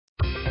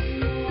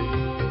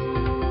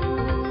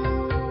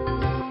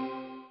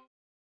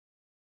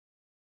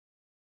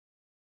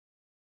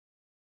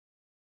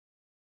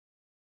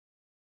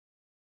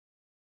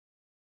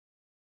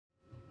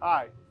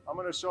Hi, I'm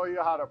going to show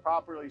you how to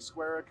properly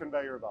square a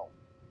conveyor belt.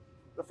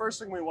 The first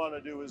thing we want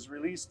to do is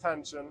release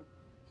tension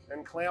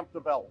and clamp the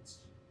belts.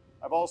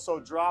 I've also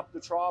dropped the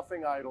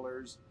troughing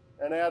idlers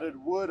and added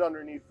wood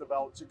underneath the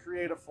belt to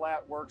create a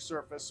flat work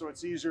surface so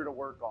it's easier to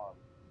work on.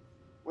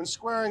 When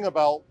squaring a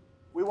belt,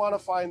 we want to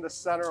find the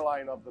center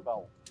line of the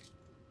belt.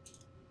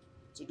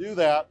 To do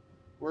that,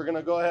 we're going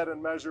to go ahead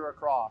and measure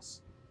across.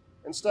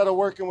 Instead of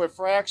working with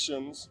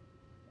fractions,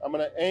 I'm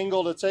going to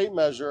angle the tape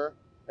measure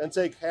and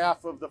take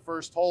half of the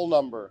first whole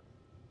number.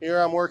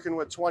 Here I'm working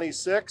with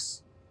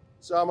 26,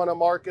 so I'm going to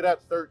mark it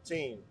at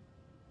 13.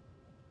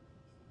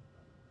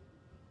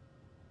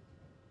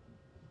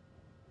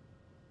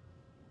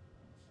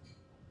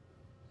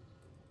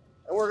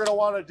 And we're going to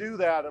want to do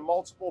that in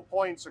multiple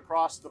points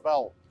across the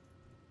belt.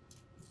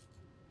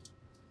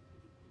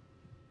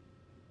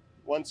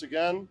 Once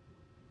again,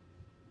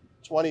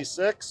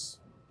 26,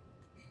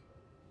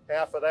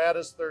 half of that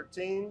is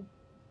 13.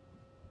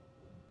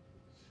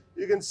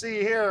 You can see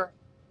here,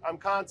 I'm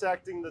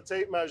contacting the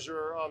tape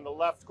measure on the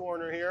left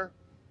corner here,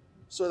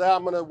 so that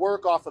I'm going to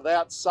work off of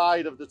that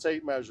side of the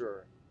tape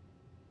measure.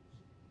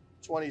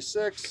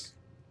 26,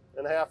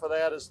 and half of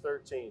that is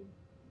 13.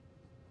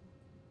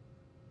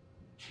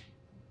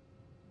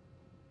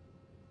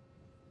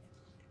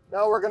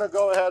 Now we're going to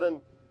go ahead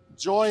and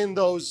join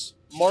those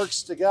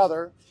marks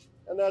together,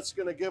 and that's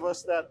going to give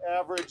us that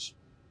average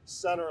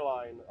center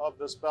line of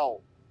this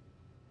belt.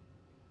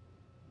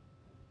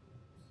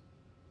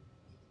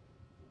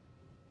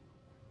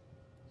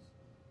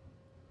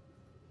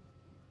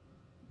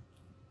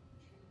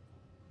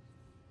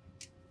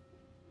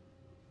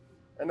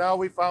 And now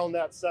we found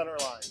that center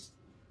line.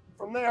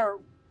 From there,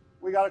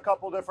 we got a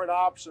couple different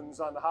options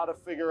on how to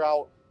figure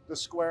out the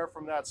square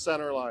from that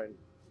center line.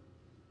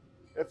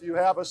 If you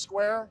have a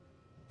square,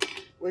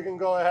 we can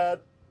go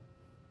ahead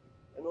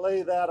and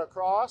lay that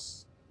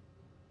across.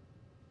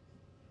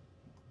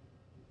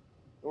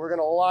 And we're going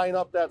to line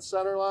up that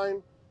center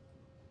line.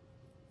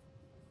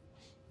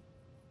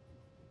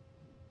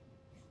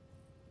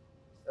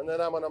 And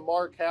then I'm going to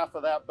mark half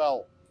of that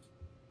belt.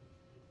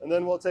 And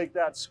then we'll take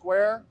that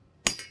square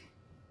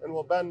and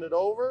we'll bend it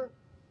over.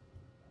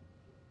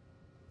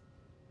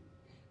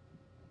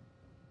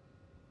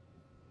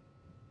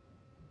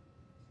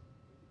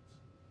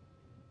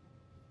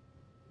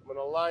 I'm going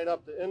to line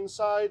up the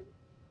inside,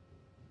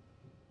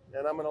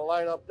 and I'm going to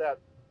line up that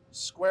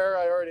square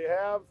I already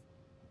have,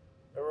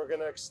 and we're going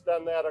to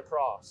extend that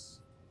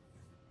across.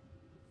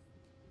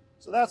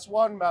 So that's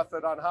one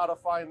method on how to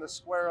find the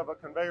square of a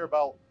conveyor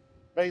belt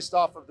based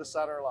off of the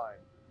center line.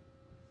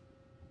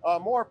 A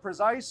more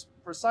precise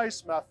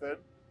method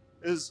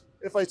is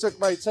if I took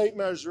my tape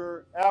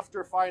measure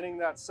after finding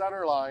that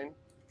center line,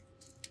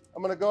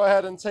 I'm going to go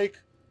ahead and take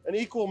an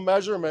equal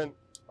measurement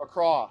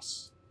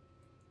across.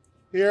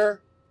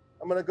 Here,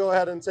 I'm going to go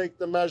ahead and take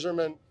the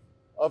measurement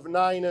of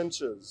 9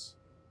 inches.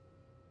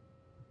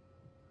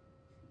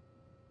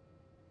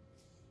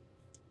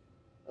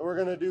 And we're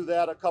going to do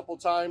that a couple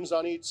times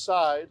on each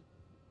side.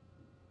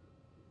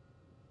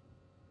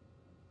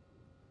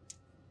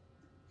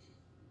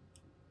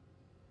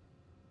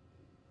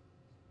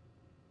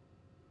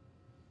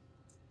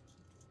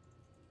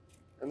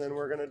 And then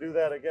we're going to do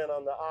that again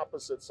on the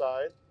opposite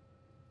side.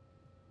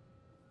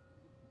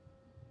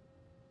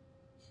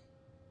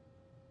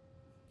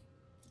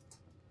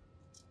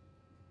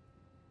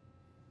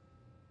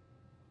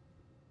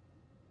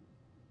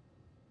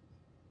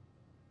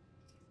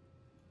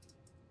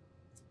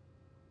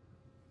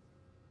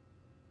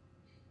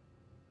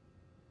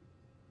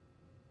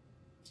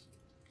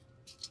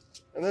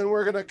 And then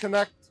we're going to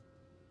connect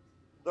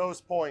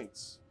those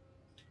points.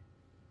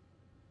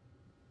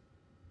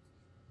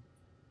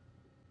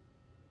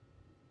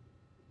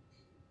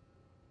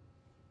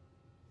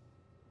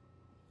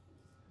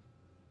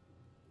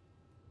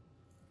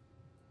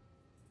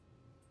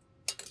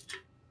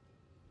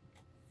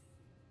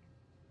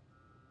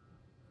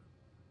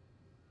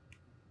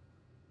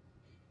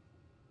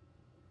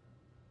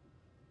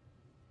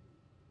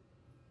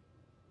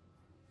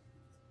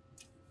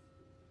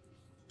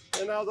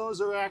 And now those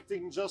are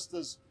acting just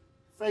as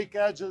fake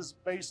edges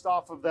based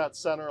off of that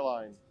center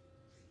line.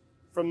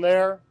 From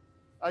there,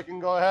 I can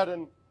go ahead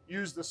and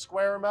use the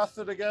square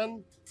method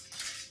again,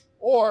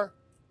 or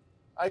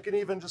I can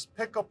even just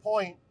pick a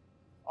point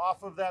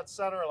off of that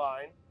center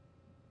line,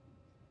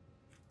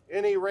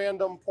 any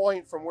random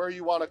point from where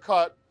you want to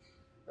cut,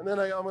 and then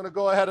I'm going to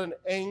go ahead and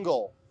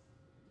angle.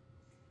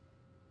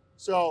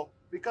 So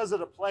because of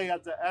the play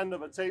at the end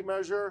of a tape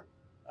measure,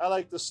 I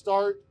like to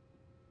start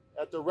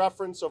at the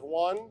reference of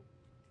 1,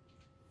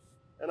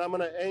 and I'm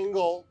going to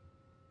angle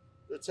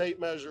the tape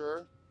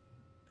measure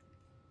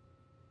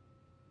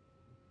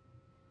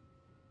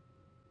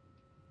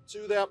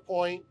to that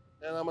point,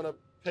 and I'm going to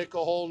pick a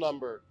whole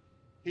number.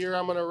 Here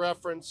I'm going to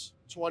reference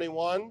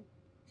 21,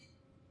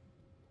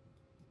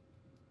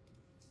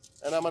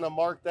 and I'm going to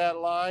mark that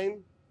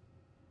line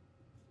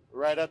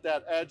right at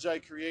that edge I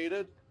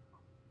created.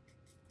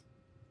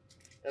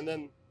 And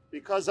then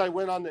because I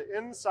went on the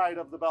inside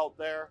of the belt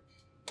there,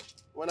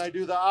 when I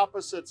do the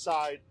opposite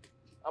side,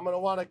 I'm going to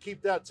want to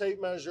keep that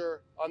tape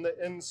measure on the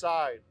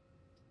inside.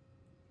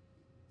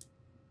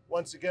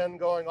 Once again,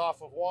 going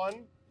off of 1,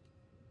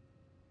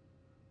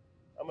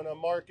 I'm going to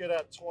mark it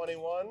at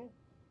 21.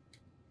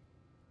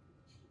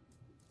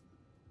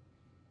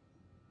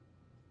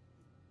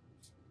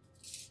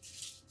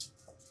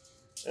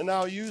 And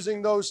now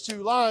using those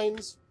 2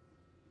 lines,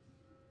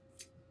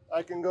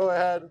 I can go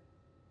ahead,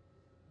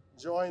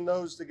 join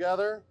those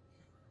together.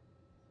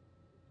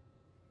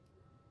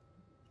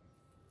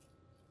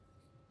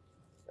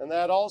 And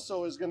that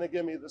also is going to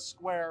give me the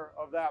square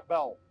of that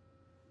belt.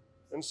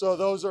 And so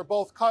those are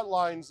both cut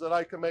lines that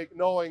I can make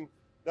knowing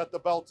that the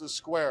belt is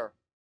square.